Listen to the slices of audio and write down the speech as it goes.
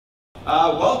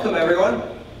Welcome, everyone.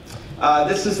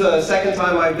 This is the second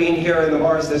time I've been here in the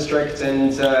Mars District,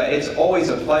 and it's always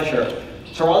a pleasure.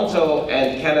 Toronto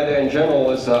and Canada in general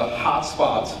is a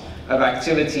hotspot of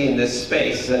activity in this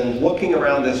space, and looking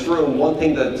around this room, one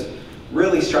thing that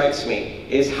really strikes me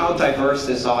is how diverse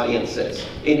this audience is,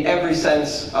 in every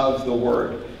sense of the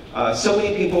word. So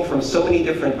many people from so many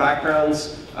different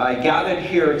backgrounds gathered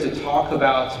here to talk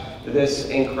about this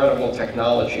incredible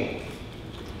technology.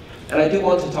 And I do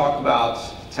want to talk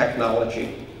about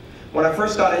technology. When I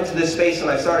first got into this space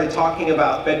and I started talking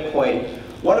about Bitcoin,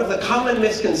 one of the common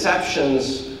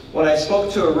misconceptions when I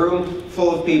spoke to a room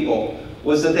full of people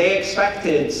was that they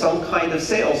expected some kind of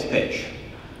sales pitch.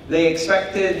 They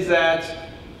expected that,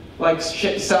 like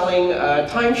selling a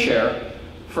timeshare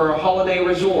for a holiday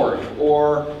resort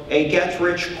or a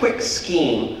get-rich-quick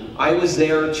scheme, I was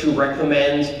there to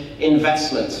recommend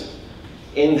investment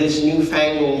in this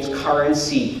newfangled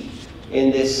currency, in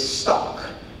this stock,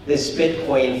 this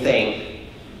Bitcoin thing,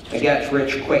 a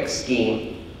get-rich-quick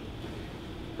scheme.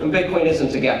 And Bitcoin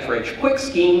isn't a get-rich-quick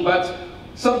scheme, but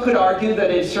some could argue that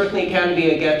it certainly can be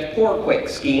a get-poor-quick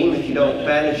scheme if you don't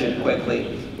manage it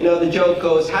quickly. You know, the joke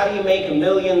goes, how do you make $1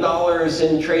 million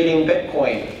in trading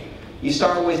Bitcoin? You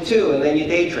start with 2 and then you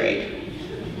day trade.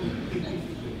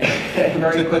 And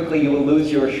very quickly you will lose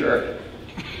your shirt.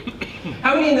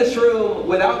 How many in this room,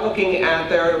 without looking at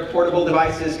their portable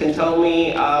devices, can tell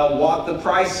me what the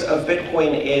price of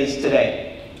Bitcoin is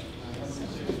today?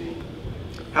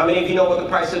 How many of you know what the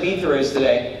price of Ether is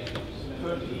today?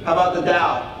 How about the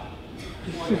Dow?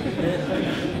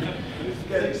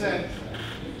 6 cents.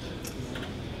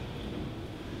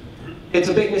 It's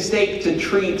a big mistake to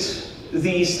treat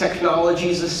these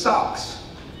technologies as stocks.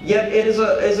 Yet it is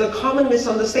a common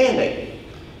misunderstanding,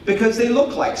 because they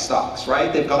look like stocks,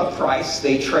 right? They've got a price,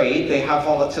 they trade, they have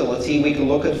volatility, we can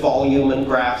look at volume and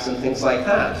graphs and things like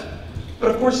that. But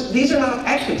of course, these are not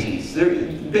equities.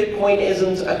 Bitcoin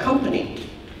isn't a company.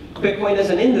 Bitcoin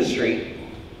is an industry,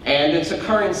 and it's a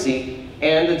currency,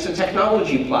 and it's a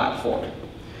technology platform.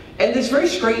 And this very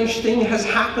strange thing has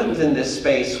happened in this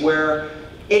space where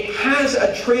it has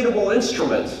a tradable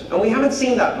instrument, and we haven't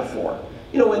seen that before.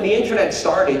 You know, when the internet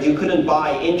started, you couldn't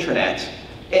buy internet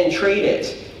and trade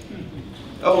it.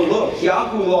 Oh, look,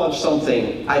 Yahoo launched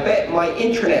something. I bet my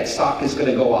internet stock is going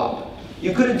to go up.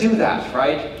 You couldn't do that,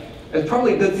 right? It's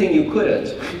probably a good thing you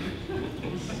couldn't.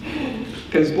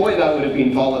 Because, boy, that would have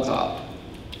been volatile.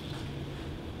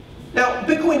 Now,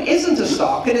 Bitcoin isn't a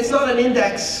stock, and it's not an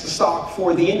index stock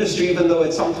for the industry, even though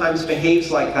it sometimes behaves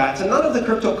like that. And none of the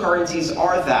cryptocurrencies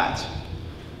are that.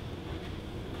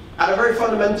 At a very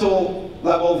fundamental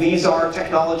level, these are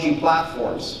technology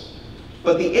platforms.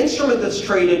 But the instrument that's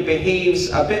traded behaves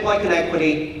a bit like an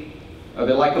equity, a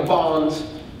bit like a bond,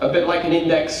 a bit like an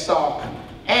index stock,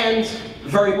 and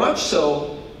very much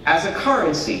so as a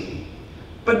currency.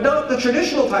 But not the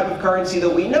traditional type of currency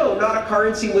that we know, not a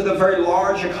currency with a very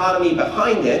large economy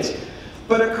behind it,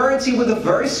 but a currency with a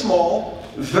very small,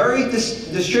 very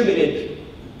distributed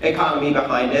economy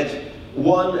behind it,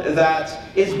 one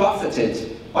that is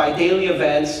buffeted by daily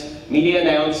events, media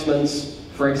announcements.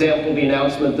 For example, the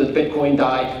announcement that Bitcoin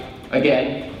died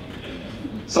again.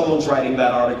 Someone's writing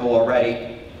that article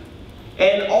already.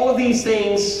 And all of these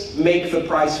things make the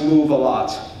price move a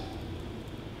lot.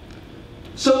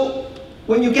 So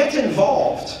when you get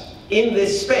involved in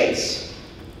this space,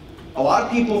 a lot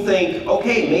of people think,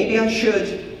 okay, maybe I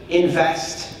should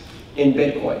invest in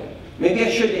Bitcoin. Maybe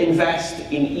I should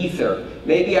invest in Ether.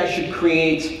 Maybe I should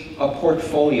create a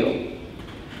portfolio.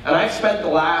 And I've spent the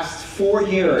last 4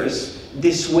 years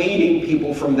dissuading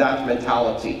people from that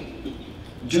mentality.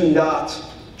 Do not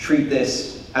treat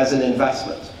this as an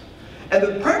investment. And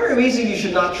the primary reason you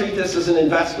should not treat this as an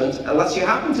investment, unless you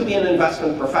happen to be an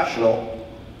investment professional,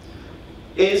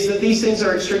 is that these things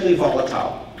are extremely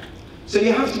volatile. So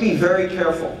you have to be very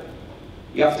careful.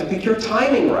 You have to pick your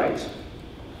timing right.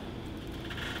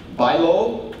 Buy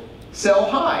low,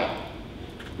 sell high,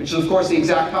 which is, of course, the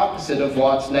exact opposite of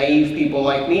what naive people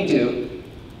like me do.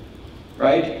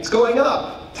 Right? It's going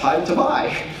up, time to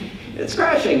buy. It's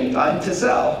crashing, time to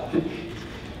sell.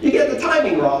 You get the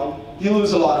timing wrong, you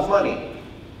lose a lot of money.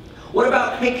 What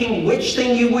about picking which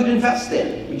thing you would invest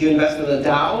in? Would you invest in the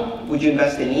Dow? Would you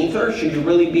invest in Ether? Should you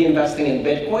really be investing in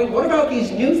Bitcoin? What about these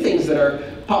new things that are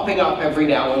popping up every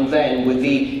now and then with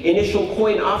the initial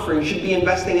coin offering? Should be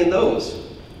investing in those.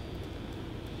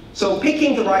 So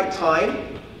picking the right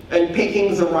time and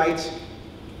picking the right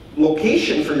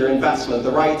location for your investment,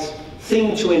 the right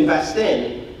thing to invest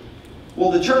in,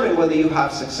 will determine whether you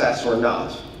have success or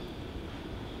not.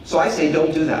 So I say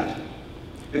don't do that,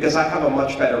 because I have a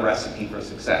much better recipe for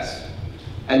success.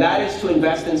 And that is to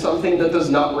invest in something that does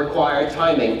not require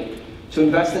timing, to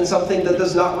invest in something that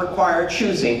does not require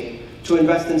choosing, to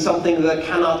invest in something that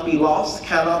cannot be lost,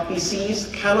 cannot be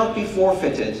seized, cannot be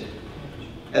forfeited.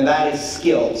 And that is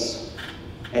skills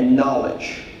and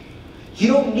knowledge.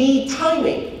 You don't need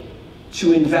timing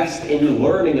to invest in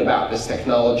learning about this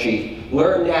technology.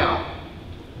 Learn now.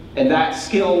 And that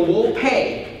skill will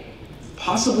pay,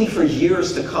 possibly for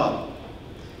years to come.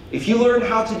 If you learn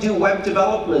how to do web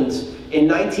development in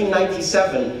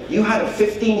 1997, you had a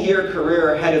 15-year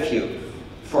career ahead of you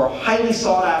for a highly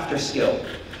sought-after skill.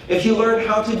 If you learned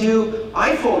how to do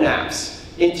iPhone apps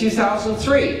in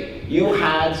 2003, you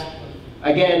had,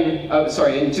 again,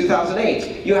 in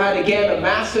 2008, you had, again, a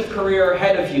massive career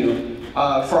ahead of you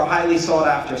for a highly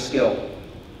sought-after skill.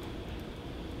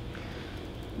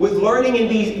 With learning in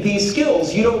these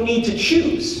skills, you don't need to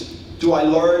choose. Do I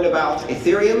learn about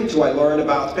Ethereum? Do I learn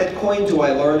about Bitcoin? Do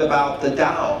I learn about the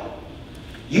DAO?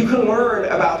 You can learn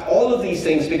about all of these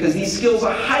things because these skills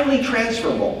are highly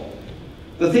transferable.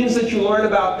 The things that you learn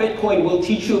about Bitcoin will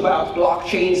teach you about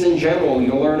blockchains in general.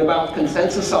 You'll learn about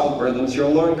consensus algorithms.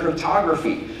 You'll learn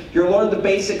cryptography. You'll learn the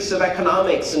basics of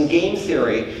economics and game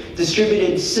theory,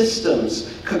 distributed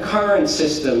systems, concurrent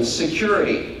systems,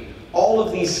 security. All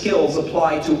of these skills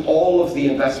apply to all of the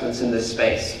investments in this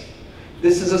space.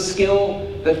 This is a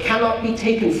skill that cannot be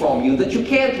taken from you, that you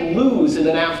can't lose in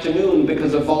an afternoon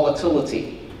because of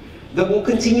volatility, that will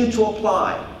continue to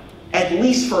apply, at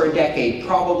least for a decade,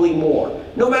 probably more.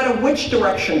 No matter which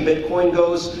direction Bitcoin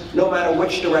goes, no matter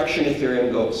which direction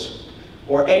Ethereum goes,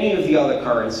 or any of the other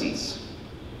currencies.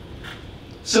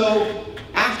 So,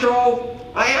 after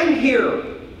all, I am here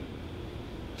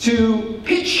to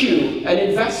pitch you an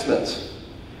investment.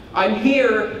 I'm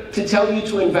here to tell you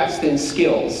to invest in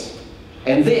skills.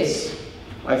 And this,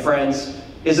 my friends,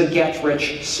 is a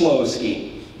get-rich-slow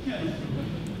scheme.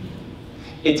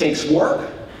 It takes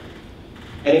work,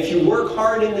 and if you work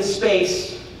hard in this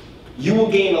space, you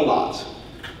will gain a lot.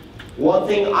 One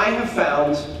thing I have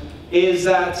found is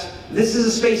that this is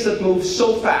a space that moves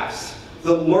so fast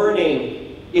that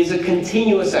learning is a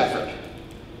continuous effort.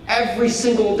 Every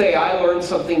single day I learn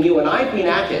something new, and I've been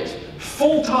at it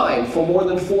full-time for more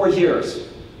than 4 years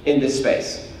in this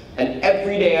space. And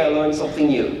every day I learn something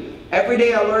new. Every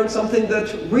day I learn something that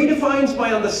redefines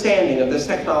my understanding of this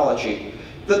technology,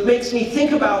 that makes me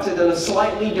think about it in a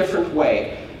slightly different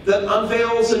way, that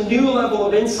unveils a new level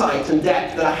of insight and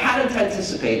depth that I hadn't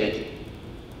anticipated.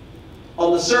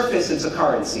 On the surface, it's a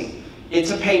currency.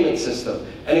 It's a payment system.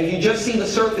 And if you just see the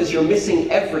surface, you're missing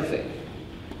everything.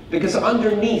 Because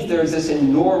underneath, there's this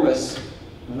enormous,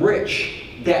 rich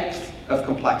depth of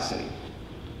complexity.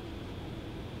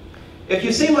 If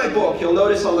you see my book, you'll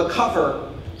notice on the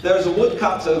cover, there's a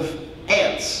woodcut of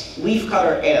ants,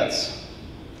 leafcutter ants.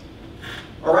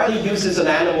 O'Reilly uses an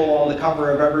animal on the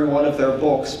cover of every one of their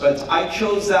books, but I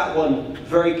chose that one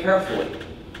very carefully.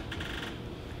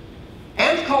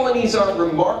 Ant colonies are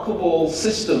remarkable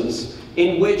systems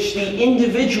in which the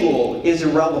individual is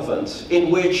irrelevant,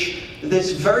 in which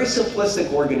this very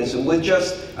simplistic organism with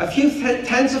just a few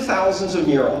tens of thousands of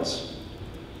neurons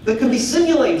that can be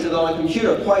simulated on a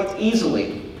computer quite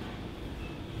easily.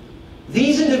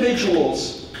 These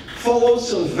individuals follow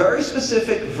some very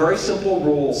specific, very simple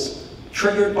rules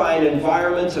triggered by an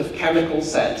environment of chemical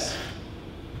sense.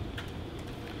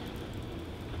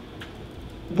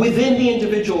 Within the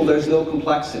individual, there's no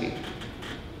complexity.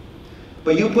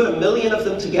 But you put 1 million of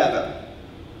them together,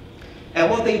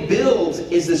 and what they build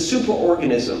is this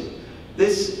superorganism,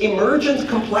 this emergent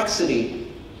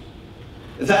complexity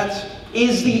that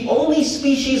is the only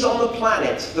species on the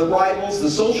planet that rivals the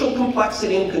social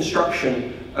complexity and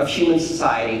construction of human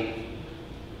society.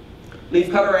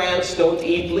 Leafcutter ants don't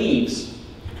eat leaves.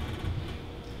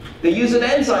 They use an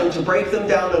enzyme to break them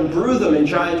down and brew them in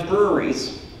giant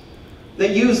breweries.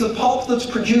 They use the pulp that's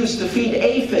produced to feed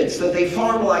aphids that they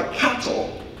farm like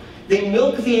cattle. They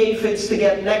milk the aphids to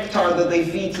get nectar that they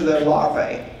feed to their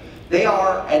larvae. They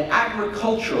are an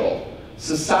agricultural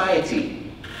society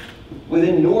with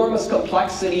enormous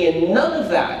complexity, and none of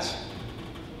that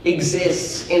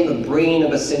exists in the brain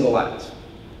of a single ant.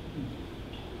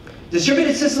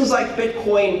 Distributed systems like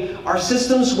Bitcoin are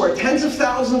systems where tens of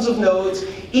thousands of nodes,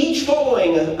 each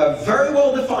following a very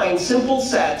well-defined, simple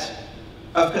set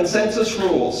of consensus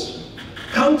rules,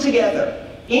 come together,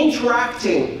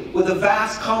 interacting with a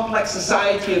vast, complex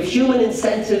society of human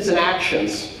incentives and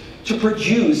actions to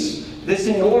produce this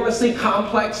enormously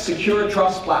complex, secure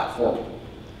trust platform,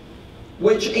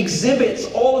 which exhibits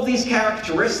all of these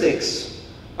characteristics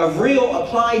of real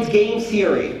applied game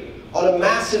theory on a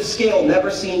massive scale never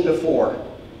seen before.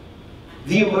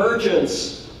 The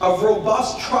emergence of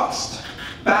robust trust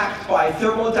backed by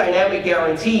thermodynamic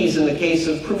guarantees in the case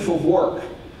of proof of work,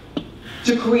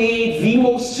 to create the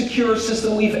most secure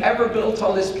system we've ever built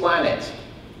on this planet.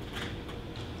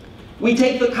 We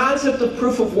take the concept of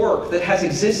proof of work that has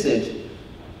existed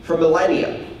for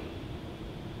millennia.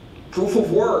 Proof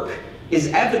of work is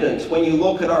evident when you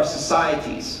look at our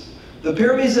societies. The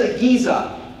pyramids of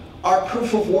Giza are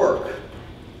proof of work.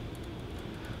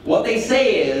 What they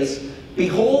say is,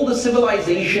 behold a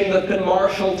civilization that can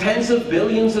marshal tens of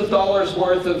billions of dollars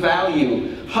worth of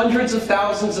value, hundreds of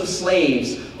thousands of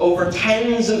slaves over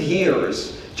tens of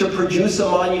years to produce a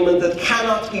monument that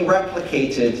cannot be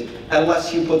replicated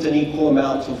unless you put an equal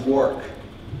amount of work.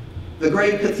 The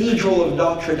great cathedral of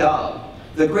Notre Dame,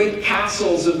 the great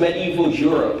castles of medieval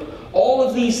Europe, all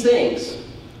of these things,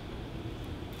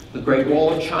 the Great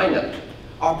Wall of China,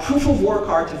 are proof of work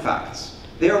artifacts.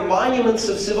 They are monuments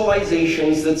of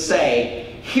civilizations that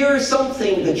say, here's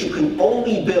something that you can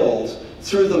only build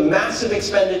through the massive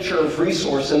expenditure of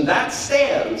resource, and that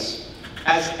stands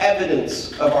as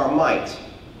evidence of our might.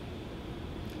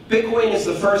 Bitcoin is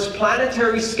the first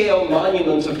planetary scale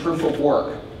monument of proof of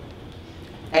work.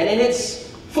 And in its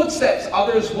footsteps,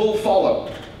 others will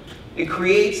follow. It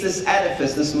creates this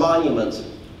edifice, this monument,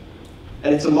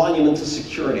 and it's a monument to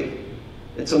security.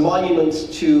 It's a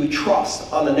monument to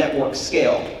trust on a network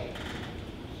scale.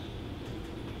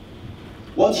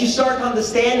 Once you start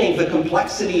understanding the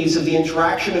complexities of the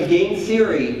interaction of game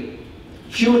theory,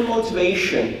 human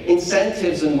motivation,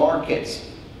 incentives, and markets,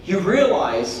 you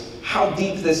realize how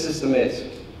deep this system is.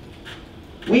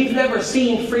 We've never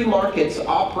seen free markets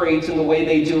operate in the way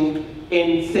they do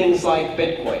in things like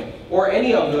Bitcoin or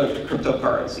any other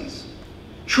cryptocurrencies.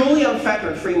 Truly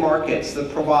unfettered free markets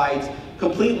that provide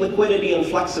complete liquidity and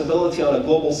flexibility on a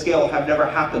global scale have never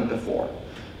happened before.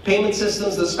 Payment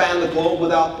systems that span the globe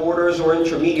without borders or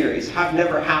intermediaries have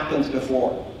never happened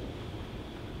before.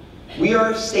 We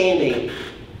are standing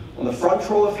on the front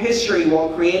row of history while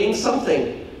creating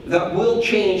something that will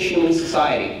change human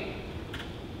society.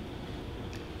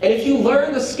 And if you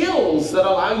learn the skills that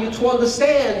allow you to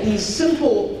understand these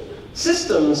simple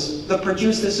systems that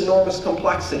produce this enormous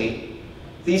complexity,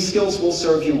 these skills will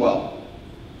serve you well.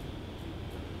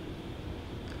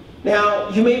 Now,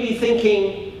 you may be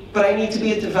thinking, but I need to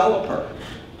be a developer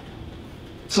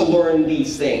to learn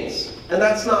these things. And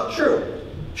that's not true.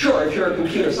 Sure, if you're a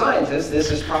computer scientist,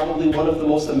 this is probably one of the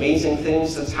most amazing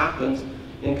things that's happened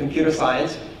in computer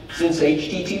science since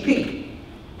HTTP.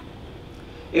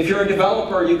 If you're a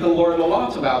developer, you can learn a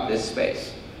lot about this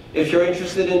space. If you're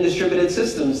interested in distributed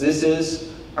systems, this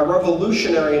is a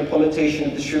revolutionary implementation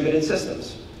of distributed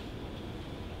systems.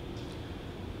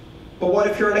 But what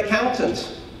if you're an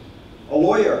accountant, a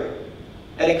lawyer,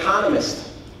 an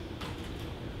economist?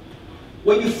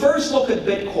 When you first look at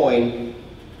Bitcoin,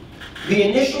 the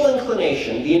initial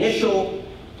inclination, the initial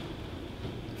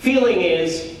feeling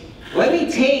is, let me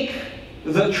take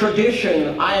the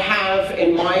tradition I have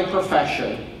in my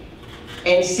profession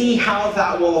and see how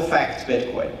that will affect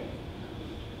Bitcoin.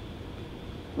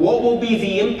 What will be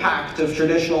the impact of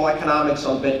traditional economics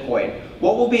on Bitcoin?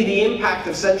 What will be the impact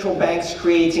of central banks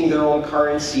creating their own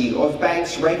currency, of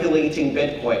banks regulating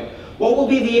Bitcoin? What will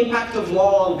be the impact of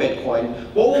law on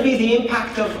Bitcoin? What will be the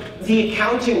impact of the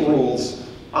accounting rules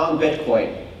on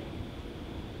Bitcoin?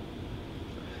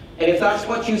 And if that's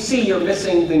what you see, you're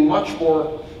missing the much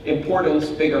more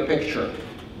important bigger picture.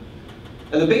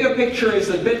 And the bigger picture is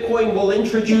that Bitcoin will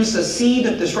introduce a seed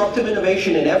of disruptive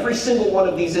innovation in every single one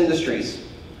of these industries.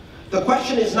 The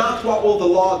question is not what will the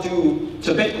law do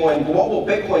to Bitcoin, but what will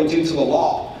Bitcoin do to the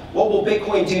law? What will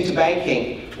Bitcoin do to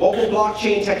banking? What will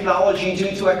blockchain technology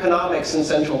do to economics and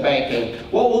central banking?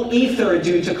 What will Ether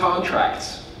do to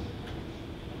contracts?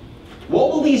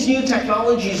 What will these new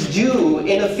technologies do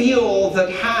in a field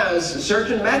that has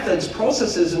certain methods,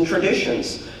 processes, and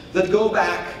traditions that go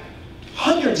back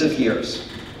hundreds of years?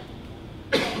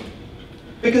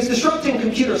 Because disrupting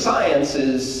computer science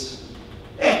is,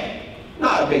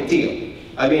 not a big deal.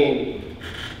 I mean,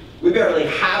 we barely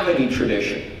have any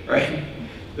tradition, right?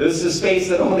 This is a space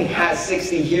that only has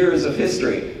 60 years of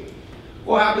history.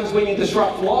 What happens when you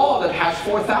disrupt law that has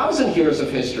 4,000 years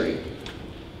of history?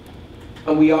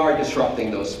 And we are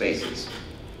disrupting those spaces.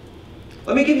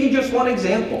 Let me give you just one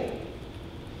example.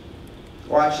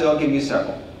 Or actually, I'll give you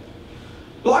several.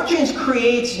 Blockchains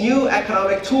create new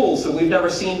economic tools that we've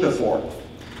never seen before.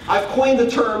 I've coined the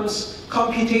terms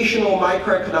computational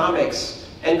microeconomics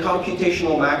and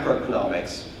computational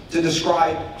macroeconomics to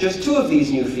describe just two of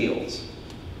these new fields.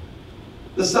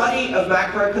 The study of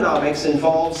macroeconomics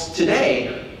involves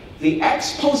today the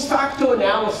ex post facto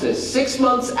analysis, 6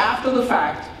 months after the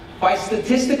fact, by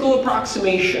statistical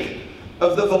approximation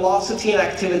of the velocity and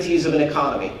activities of an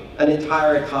economy, an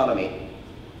entire economy.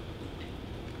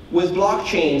 With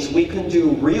blockchains, we can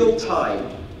do real-time,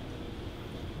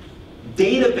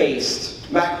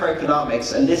 data-based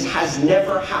macroeconomics, and this has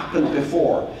never happened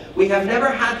before. We have never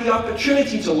had the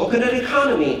opportunity to look at an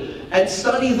economy and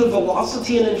study the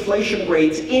velocity and inflation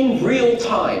rates in real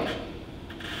time.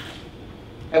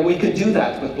 And we could do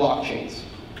that with blockchains.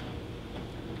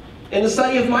 In the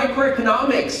study of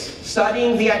microeconomics,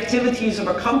 studying the activities of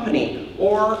a company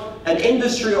or an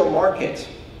industry or market,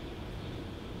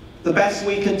 the best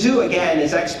we can do, again,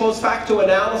 is ex post facto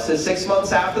analysis 6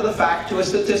 months after the fact to a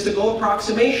statistical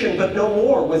approximation, but no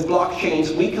more. With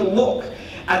blockchains, we can look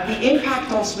at the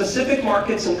impact on specific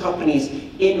markets and companies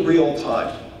in real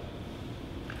time.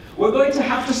 We're going to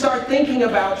have to start thinking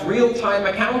about real-time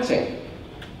accounting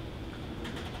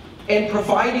and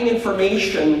providing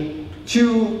information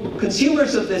to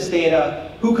consumers of this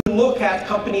data who can look at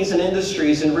companies and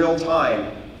industries in real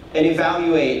time and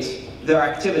evaluate their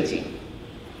activity.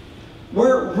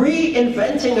 We're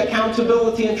reinventing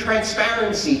accountability and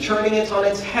transparency, turning it on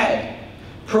its head,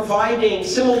 providing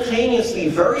simultaneously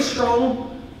very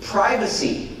strong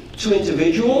privacy to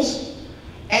individuals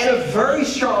and a very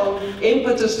strong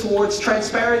impetus towards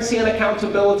transparency and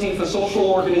accountability for social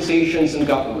organizations and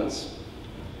governments.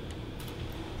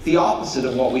 The opposite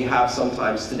of what we have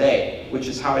sometimes today, which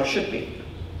is how it should be.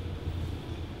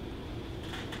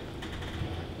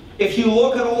 If you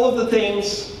look at all of the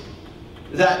things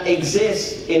that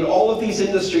exist in all of these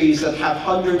industries that have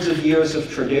hundreds of years of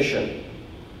tradition,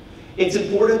 it's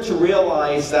important to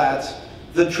realize that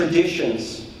the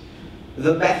traditions,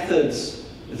 the methods,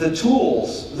 the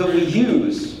tools that we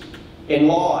use in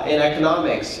law, in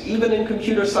economics, even in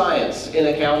computer science,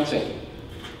 in accounting,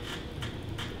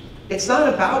 it's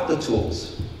not about the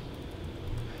tools.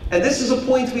 And this is a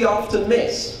point we often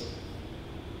miss.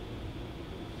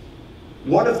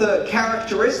 One of the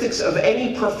characteristics of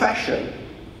any profession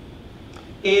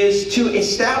is to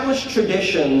establish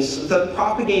traditions that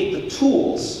propagate the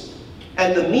tools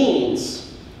and the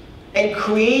means and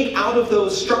create out of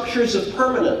those structures of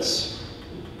permanence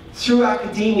through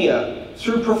academia,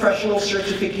 through professional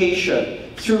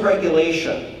certification, through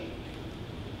regulation.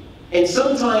 And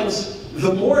sometimes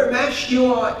the more enmeshed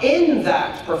you are in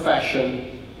that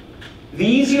profession, the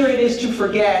easier it is to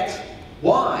forget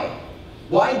why.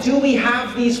 Why do we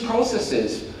have these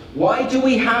processes? Why do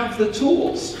we have the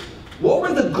tools? What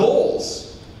were the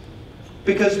goals?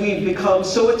 Because we've become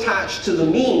so attached to the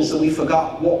means that we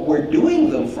forgot what we're doing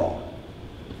them from.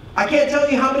 I can't tell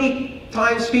you how many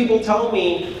times people tell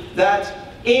me that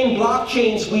in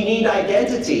blockchains we need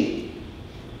identity.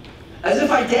 As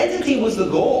if identity was the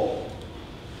goal.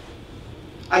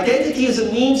 Identity is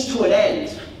a means to an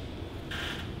end.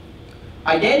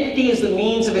 Identity is the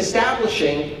means of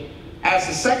establishing, as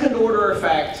a second order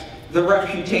effect, the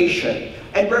reputation.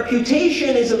 And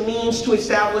reputation is a means to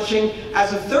establishing,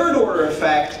 as a third order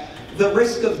effect, the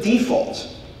risk of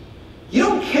default. You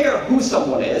don't care who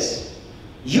someone is.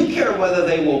 You care whether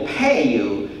they will pay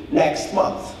you next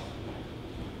month.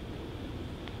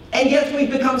 And yet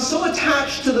we've become so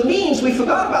attached to the means we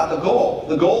forgot about the goal.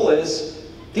 The goal is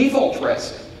default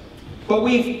risk. But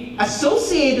we've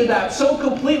associated that so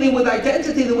completely with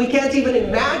identity that we can't even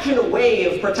imagine a way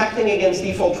of protecting against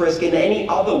default risk in any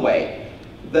other way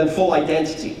than full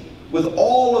identity, with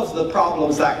all of the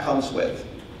problems that comes with.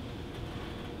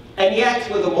 And yet,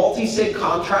 with a multi-sig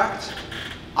contract,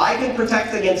 I can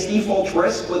protect against default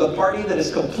risk with a party that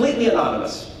is completely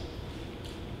anonymous.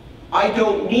 I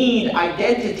don't need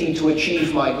identity to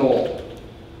achieve my goal.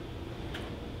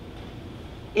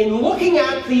 In looking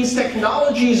at these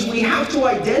technologies, we have to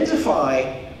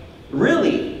identify,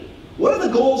 really, what are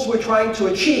the goals we're trying to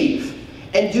achieve?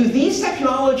 And do these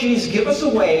technologies give us a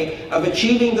way of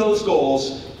achieving those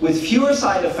goals with fewer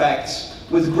side effects,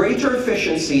 with greater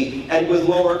efficiency, and with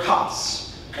lower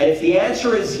costs? And if the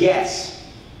answer is yes,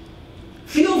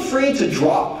 feel free to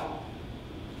drop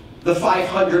the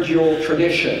 500-year-old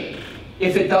tradition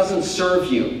if it doesn't serve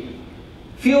you.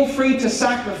 Feel free to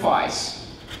sacrifice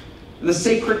the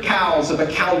sacred cows of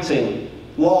accounting,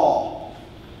 law,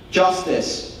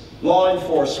 justice, law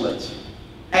enforcement,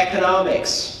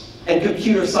 economics, and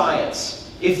computer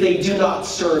science if they do not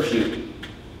serve you.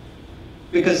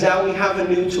 Because now we have a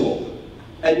new tool,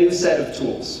 a new set of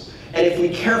tools. And if we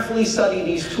carefully study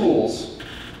these tools,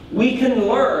 we can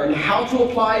learn how to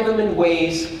apply them in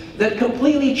ways that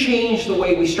completely change the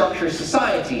way we structure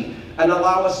society and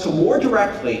allow us to more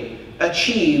directly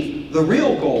achieve the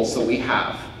real goals that we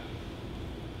have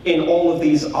in all of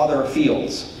these other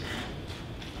fields.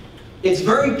 It's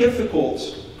very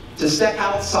difficult to step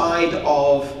outside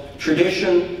of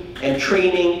tradition and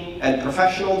training and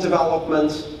professional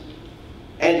development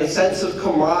and a sense of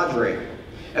camaraderie.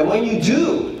 And when you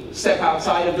do step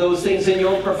outside of those things in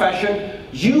your profession,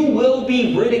 you will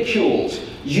be ridiculed.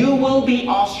 You will be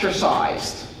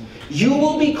ostracized. You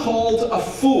will be called a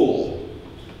fool.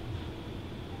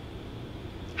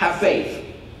 Have faith.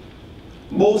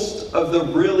 Most of the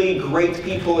really great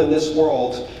people in this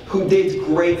world who did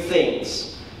great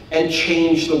things and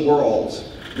changed the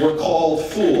world were called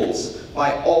fools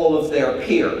by all of their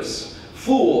peers.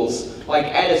 Fools like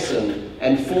Edison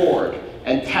and Ford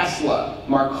and Tesla,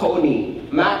 Marconi,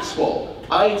 Maxwell,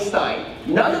 Einstein.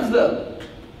 None of them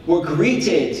were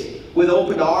greeted with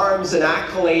open arms and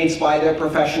accolades by their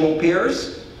professional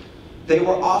peers. They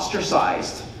were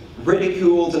ostracized,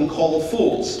 ridiculed, and called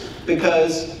fools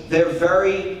because their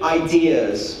very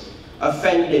ideas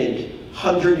offended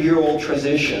 100-year-old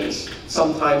traditions,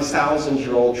 sometimes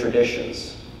 1,000-year-old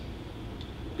traditions.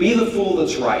 Be the fool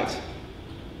that's right.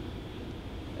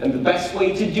 And the best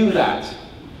way to do that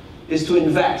is to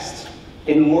invest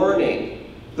in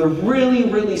learning the really,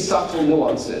 really subtle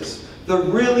nuances, the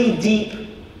really deep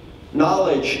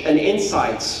knowledge and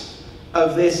insights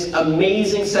of this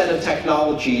amazing set of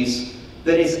technologies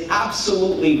that is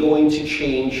absolutely going to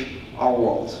change our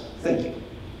world. Thank you.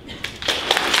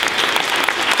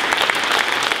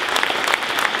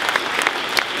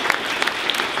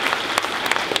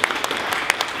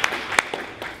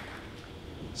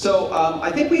 So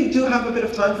I think we do have a bit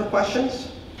of time for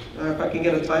questions. If I can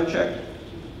get a time check.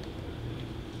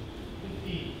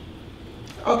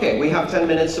 Okay, we have 10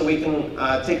 minutes so we can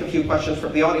take a few questions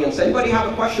from the audience. Anybody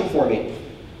have a question for me?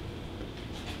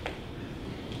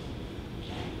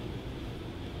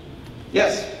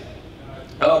 Yes?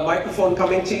 Microphone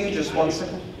coming to you, just 1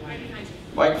 second.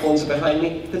 Microphones behind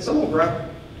me. Could someone grab?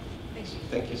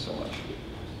 Thank you so much.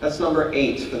 That's number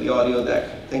 8 for the audio deck.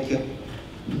 Thank you.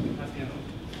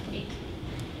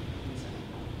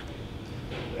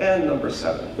 And number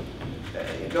 7.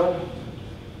 There you go.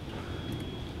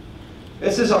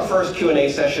 This is our first Q&A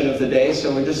session of the day,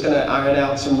 so we're just going to iron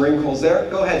out some wrinkles there.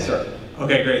 Go ahead, sir.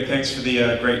 Okay, great. Thanks for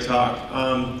the great talk.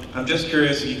 I'm just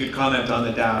curious if you could comment on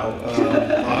the DAO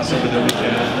loss over the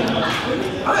weekend.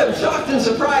 I am shocked and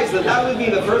surprised that that would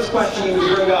be the first question you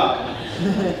would bring up.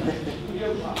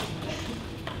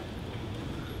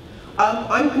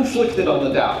 I'm conflicted on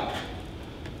the DAO.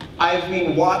 I've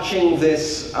been watching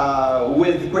this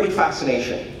with great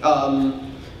fascination.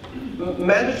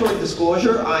 Mandatory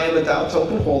disclosure, I am a DAO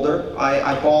token holder.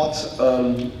 I bought,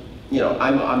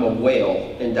 I'm a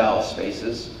whale in DAO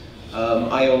spaces.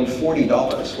 I own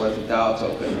 $40 worth of DAO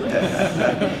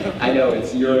token. I know,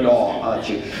 you're in awe, aren't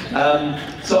you?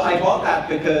 So I bought that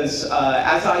because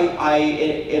as I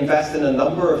invest in a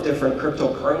number of different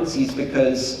cryptocurrencies,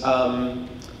 because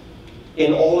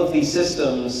in all of these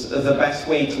systems, the best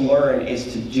way to learn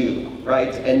is to do,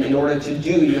 right? And in order to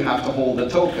do, you have to hold a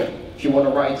token. If you want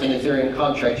to write an Ethereum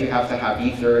contract, you have to have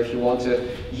Ether. If you want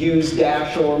to use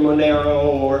Dash or Monero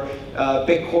or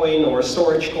Bitcoin or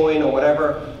storage coin or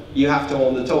whatever, you have to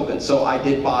own the token. So I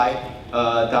did buy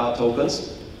DAO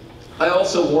tokens. I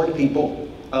also warned people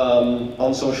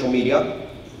on social media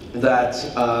that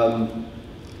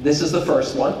this is the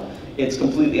first one. It's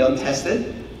completely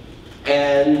untested.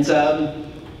 And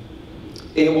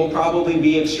it will probably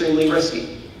be extremely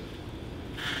risky.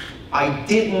 I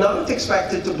did not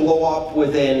expect it to blow up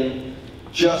within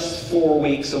just 4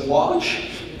 weeks of launch.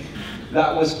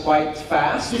 That was quite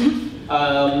fast.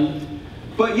 But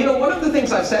one of the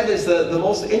things I've said is that the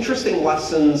most interesting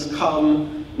lessons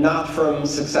come not from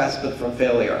success, but from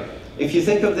failure. If you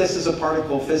think of this as a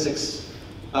particle physics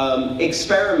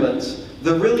experiment,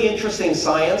 the really interesting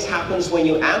science happens when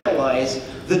you analyze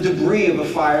the debris of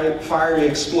a fiery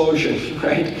explosion,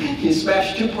 right? You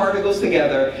smash two particles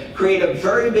together, create a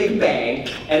very big bang,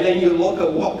 and then you look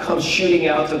at what comes shooting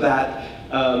out of that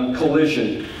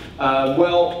collision.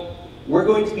 Well, we're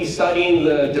going to be studying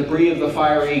the debris of the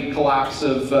fiery collapse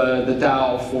of the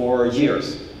DAO for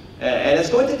years. And it's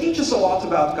going to teach us a lot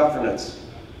about governance.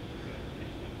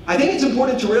 I think it's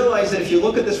important to realize that if you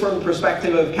look at this from the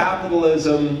perspective of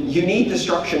capitalism, you need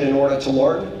destruction in order to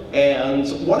learn. And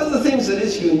one of the things that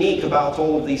is unique about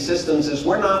all of these systems is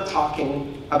we're not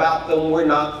talking about them, we're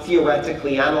not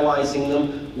theoretically analyzing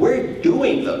them, we're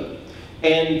doing them.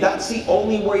 And that's the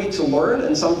only way to learn,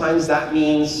 and sometimes that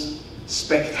means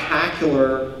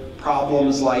spectacular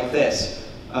problems like this.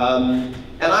 And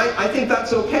I think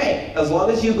that's okay, as long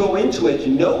as you go into it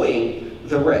knowing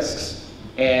the risks.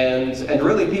 And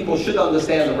really, people should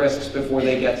understand the risks before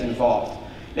they get involved.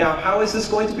 Now, how is this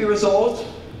going to be resolved?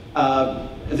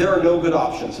 There are no good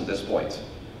options at this point.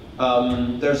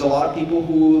 There's a lot of people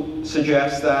who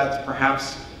suggest that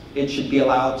perhaps it should be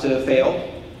allowed to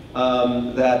fail,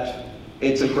 that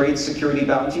it's a great security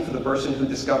bounty for the person who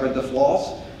discovered the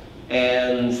flaws,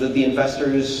 and that the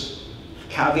investors,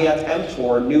 caveat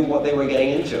emptor, knew what they were getting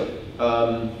into.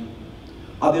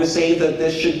 Others say that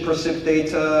this should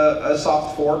precipitate a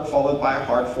soft fork followed by a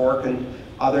hard fork and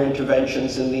other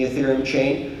interventions in the Ethereum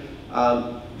chain.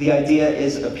 The idea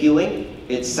is appealing.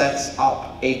 It sets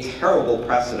up a terrible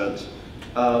precedent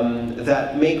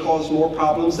that may cause more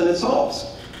problems than it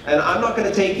solves. And I'm not going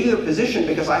to take either position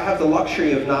because I have the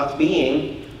luxury of not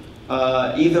being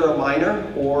either a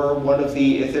miner or one of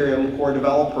the Ethereum core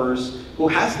developers who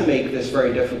has to make this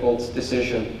very difficult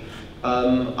decision.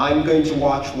 I'm going to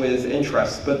watch with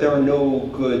interest, but there are no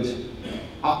good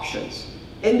options.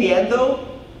 In the end, though,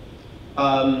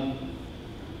 I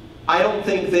don't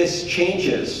think this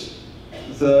changes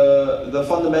the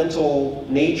fundamental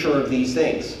nature of these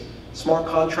things. Smart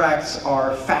contracts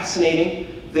are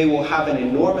fascinating. They will have an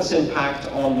enormous impact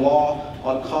on law,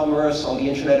 on commerce, on the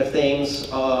Internet of Things,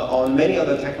 on many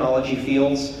other technology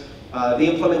fields. The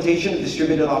implementation of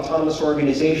distributed autonomous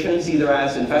organizations, either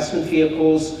as investment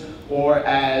vehicles or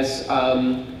as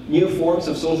new forms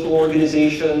of social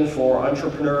organization for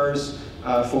entrepreneurs,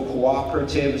 for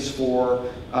cooperatives, for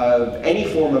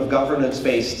any form of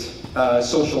governance-based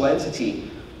social entity.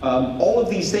 All of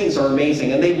these things are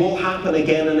amazing, and they will happen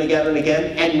again and again and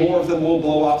again, and more of them will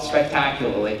blow up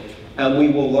spectacularly, and we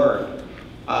will learn.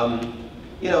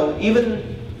 You know, even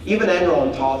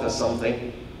Enron taught us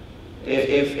something,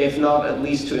 if not at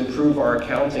least to improve our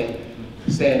accounting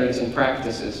standards and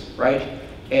practices, right?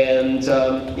 And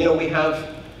you know, we have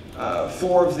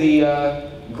 4 of the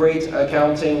great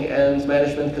accounting and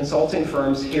management consulting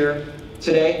firms here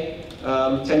today.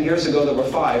 10 years ago, there were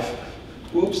 5.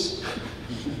 Oops.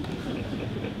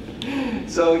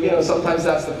 So, you know, sometimes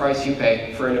that's the price you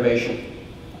pay for innovation.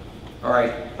 All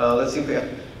right, let's see if we have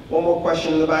one more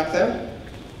question in the back there.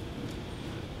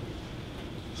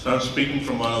 So I'm speaking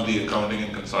from one of the accounting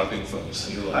and consulting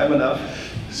firms. I'm enough.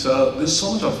 So there's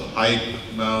so much of hype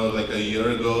now. Like a year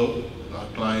ago, our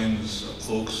clients,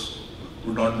 folks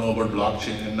would not know about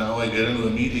blockchain, and now I get into a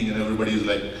meeting and everybody's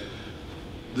like,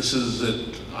 this is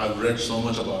it, I've read so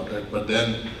much about it, but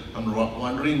then I'm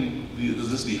wondering,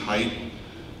 is this the hype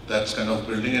that's kind of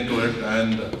building into it?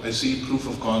 And I see proof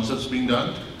of concepts being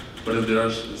done, but if they are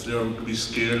to be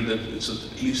scared that it's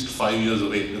at least 5 years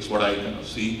away, that's what I kind of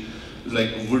see.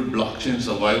 Like, would blockchain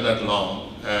survive that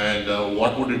long? And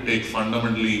what would it take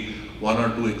fundamentally, 1 or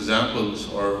 2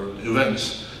 examples or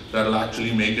events that will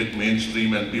actually make it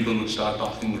mainstream and people would start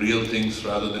talking real things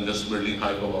rather than just building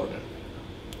hype about it?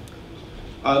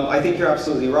 I think you're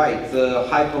absolutely right. The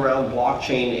hype around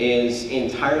blockchain is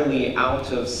entirely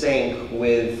out of sync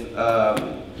with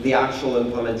the actual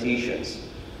implementations,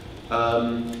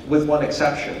 with one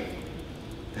exception.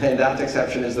 And that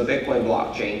exception is the Bitcoin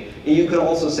blockchain. You could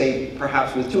also say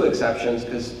perhaps with 2 exceptions,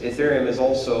 because Ethereum is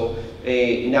also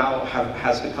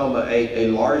has become a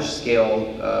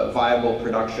large-scale viable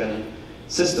production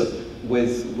system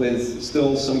with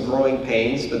still some growing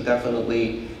pains, but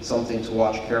definitely something to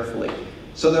watch carefully.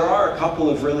 So there are a couple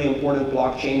of really important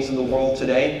blockchains in the world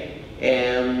today,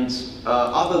 and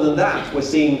other than that, we're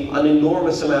seeing an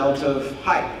enormous amount of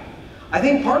hype. I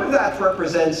think part of that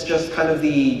represents just kind of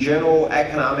the general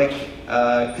economic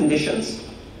conditions.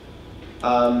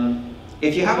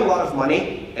 If you have a lot of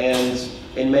money, and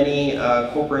in many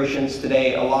corporations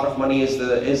today, a lot of money is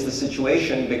the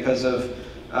situation because of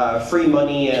free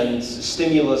money and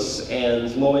stimulus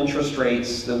and low interest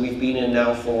rates that we've been in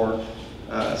now for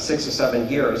 6 or 7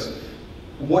 years.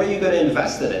 What are you going to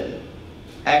invest it in?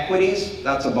 Equities,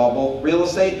 that's a bubble. Real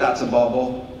estate, that's a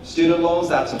bubble. Student loans,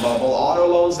 that's a bubble. Auto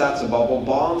loans, that's a bubble.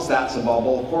 Bonds, that's a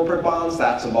bubble. Corporate bonds,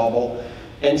 that's a bubble.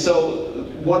 And so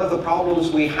one of the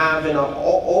problems we have in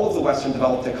all of the Western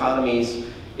developed economies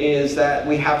is that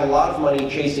we have a lot of money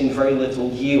chasing very little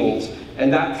yield.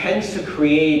 And that tends to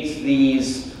create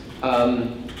these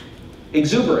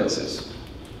exuberances.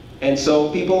 And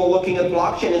so people are looking at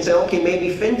blockchain and say, okay,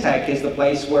 maybe fintech is the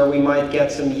place where we might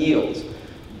get some yield.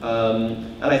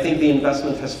 And I think the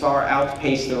investment has far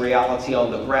outpaced the reality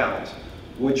on the ground,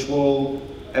 which will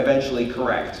eventually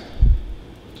correct.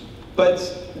 But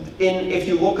if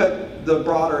you look at the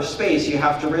broader space, you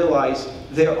have to realize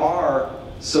there are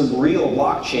some real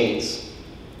blockchains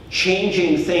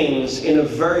changing things in a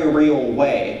very real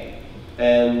way.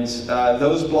 And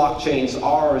those blockchains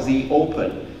are the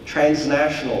open,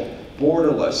 transnational,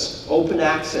 borderless, open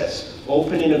access,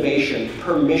 open innovation,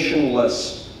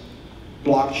 permissionless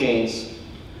blockchains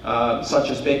such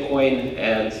as Bitcoin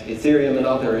and Ethereum and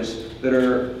others that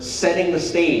are setting the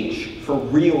stage for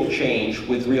real change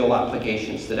with real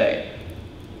applications today.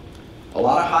 A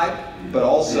lot of hype, but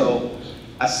also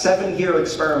a 7-year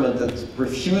experiment that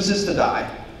refuses to die,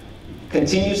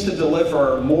 continues to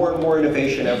deliver more and more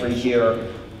innovation every year,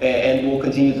 and will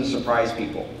continue to surprise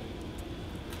people.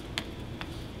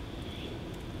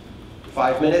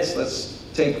 5 minutes, let's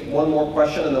take one more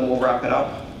question and then we'll wrap it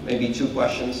up. Maybe 2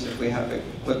 questions if we have a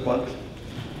quick one.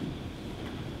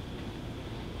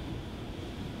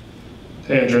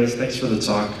 Hey Andreas, thanks for the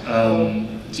talk.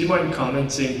 Do you mind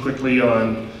commenting quickly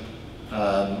on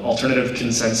alternative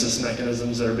consensus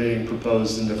mechanisms that are being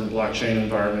proposed in different blockchain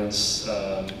environments,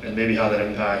 and maybe how that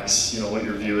impacts, what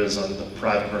your view is on the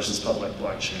private versus public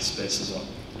blockchain space as well?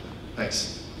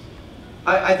 Thanks.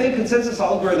 I think consensus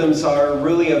algorithms are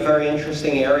really a very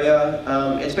interesting area.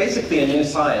 It's basically a new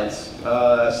science.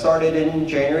 Started in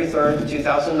January 3rd,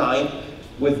 2009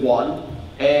 with one.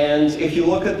 And if you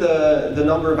look at the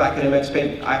number of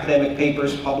academic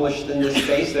papers published in this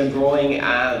space, they're growing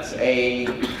at a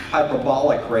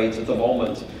hyperbolic rate at the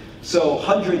moment. So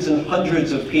hundreds and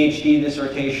hundreds of PhD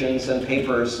dissertations and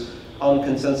papers on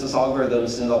consensus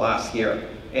algorithms in the last year.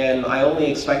 And I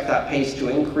only expect that pace to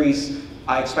increase.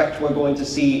 I expect we're going to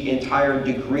see entire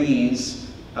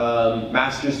degrees,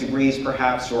 master's degrees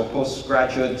perhaps, or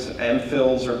postgraduate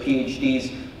MPhils or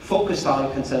PhDs focused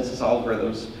on consensus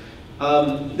algorithms.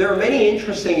 There are many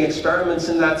interesting experiments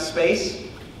in that space,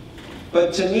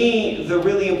 but to me, the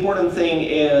really important thing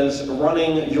is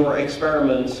running your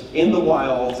experiment in the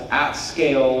wild, at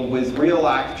scale, with real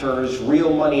actors,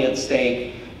 real money at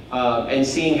stake, and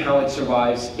seeing how it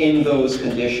survives in those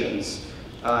conditions.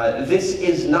 This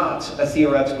is not a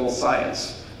theoretical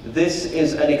science. This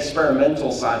is an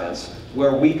experimental science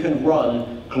where we can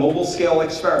run global scale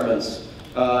experiments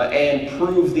and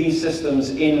prove these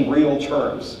systems in real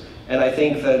terms. And I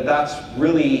think that that's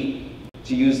really,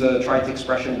 to use the trite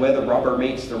expression, where the rubber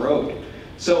meets the road.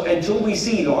 So until we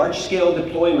see large-scale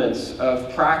deployments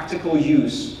of practical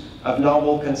use of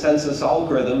novel consensus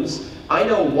algorithms, I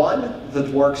know one that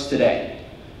works today,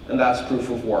 and that's proof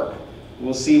of work.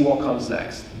 We'll see what comes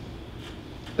next.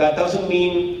 That doesn't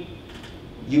mean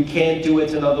you can't do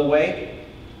it another way,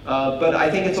 but I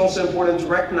think it's also important to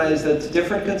recognize that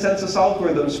different consensus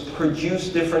algorithms produce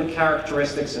different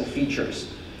characteristics and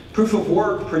features. Proof of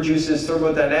work produces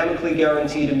thermodynamically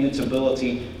guaranteed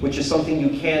immutability, which is something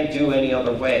you can't do any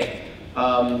other way.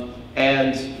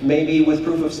 And maybe with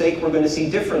proof of stake, we're going to see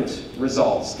different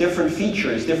results, different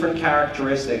features, different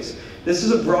characteristics. This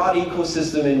is a broad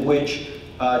ecosystem in which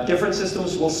different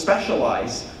systems will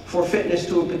specialize for fitness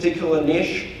to a particular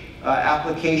niche,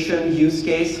 application, use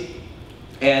case,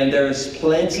 and there's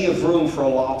plenty of room for a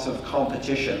lot of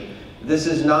competition. This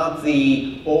is not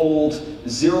the old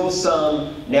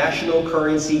zero-sum national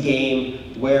currency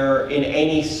game where in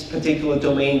any particular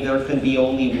domain there can be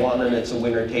only one and it's a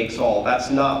winner takes all.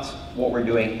 That's not what we're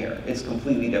doing here. It's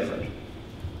completely different.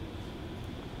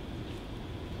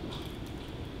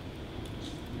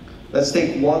 Let's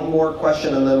take one more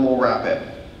question and then we'll wrap it.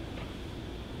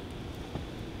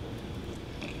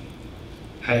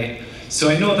 Hi. So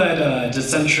I know that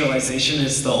decentralization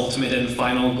is the ultimate and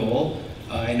final goal.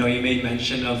 I know you made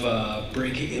mention of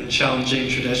breaking and challenging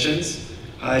traditions.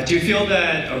 Do you feel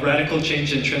that a radical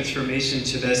change and transformation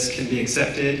to this can be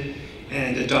accepted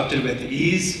and adopted with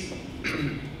ease?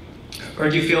 Or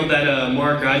do you feel that a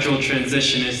more gradual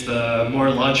transition is the more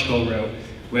logical route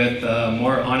with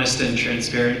more honest and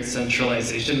transparent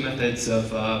centralization methods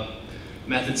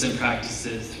and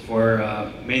practices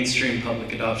for mainstream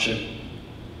public adoption?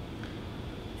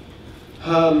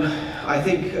 I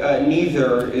think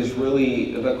neither is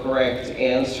really the correct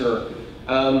answer.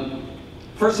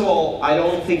 First of all, I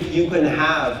don't think you can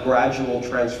have gradual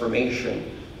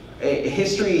transformation.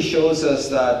 History shows us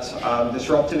that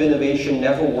disruptive innovation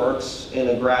never works in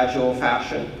a gradual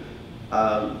fashion.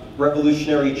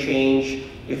 Revolutionary change,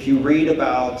 if you read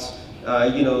about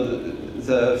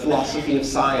the philosophy of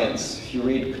science, if you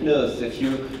read Knuth, if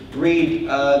you read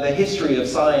the history of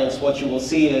science, what you will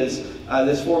see is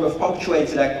this form of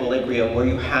punctuated equilibrium where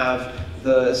you have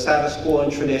the status quo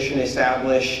and tradition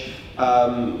establish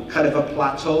kind of a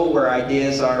plateau where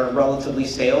ideas are relatively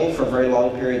stale for very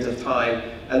long periods of time,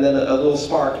 and then a little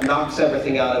spark knocks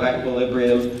everything out of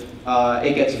equilibrium.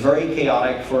 It gets very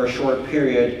chaotic for a short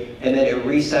period, and then it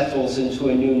resettles into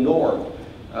a new norm.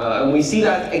 And we see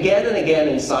that again and again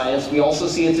in science. We also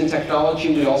see it in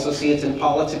technology. We also see it in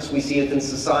politics. We see it in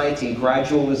society.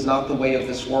 Gradual is not the way of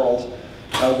this world.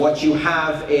 What you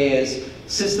have is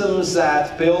systems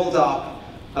that build up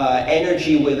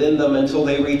energy within them until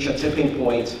they reach a tipping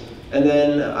point, And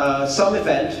then some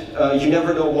event, you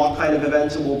never know what kind of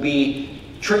event it will be,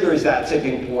 triggers that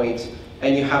tipping point,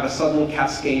 and you have a sudden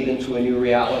cascade into a new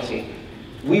reality.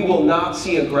 We will not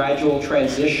see a gradual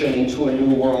transition into a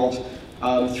new world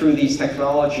through these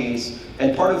technologies.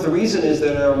 And part of the reason is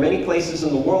that there are many places in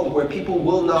the world where people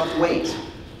will not wait.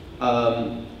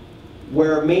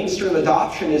 Where mainstream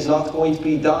adoption is not going to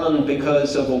be done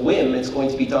because of a whim, it's going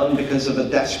to be done because of a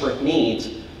desperate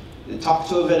need. Talk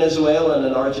to a Venezuelan,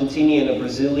 an Argentinian, a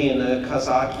Brazilian, a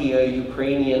Kazakh, a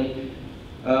Ukrainian,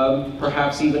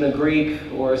 perhaps even a Greek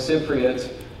or a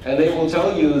Cypriot, and they will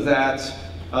tell you that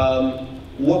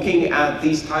looking at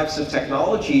these types of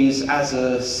technologies as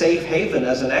a safe haven,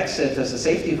 as an exit, as a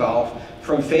safety valve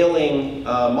from failing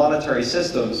monetary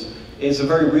systems is a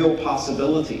very real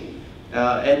possibility.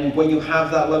 And when you have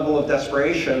that level of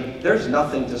desperation, there's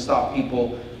nothing to stop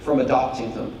people from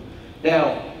adopting them.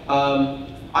 Now,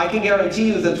 I can guarantee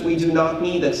you that we do not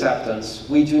need acceptance.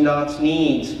 We do not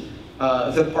need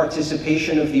the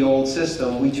participation of the old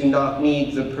system. We do not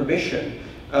need the permission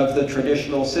of the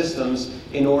traditional systems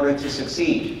in order to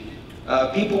succeed.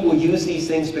 People will use these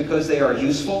things because they are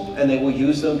useful, and they will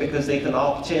use them because they can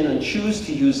opt in and choose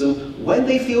to use them when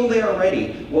they feel they are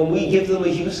ready, when we give them a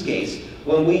use case,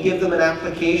 when we give them an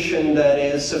application that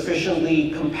is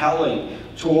sufficiently compelling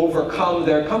to overcome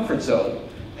their comfort zone.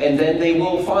 And then they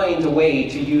will find a way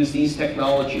to use these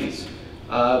technologies.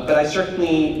 But I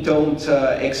certainly don't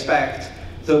expect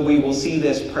that we will see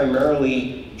this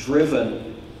primarily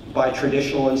driven by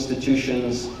traditional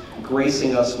institutions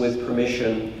gracing us with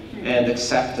permission and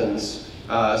acceptance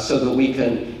so that we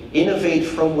can innovate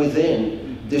from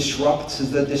within, disrupt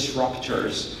the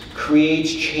disruptors, create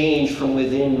change from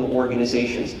within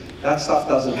organizations. That stuff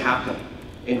doesn't happen.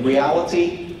 In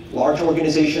reality, large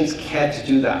organizations can't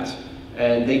do that.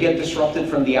 And they get disrupted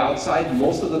from the outside,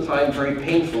 most of the time very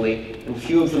painfully, and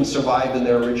few of them survive in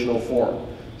their original form.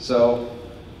 So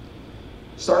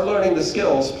start learning the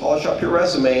skills, polish up your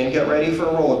resume, and get ready for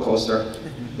a roller coaster.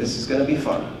 This is going to be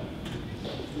fun.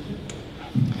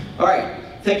 All right,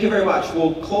 thank you very much.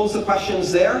 We'll close the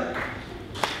questions there.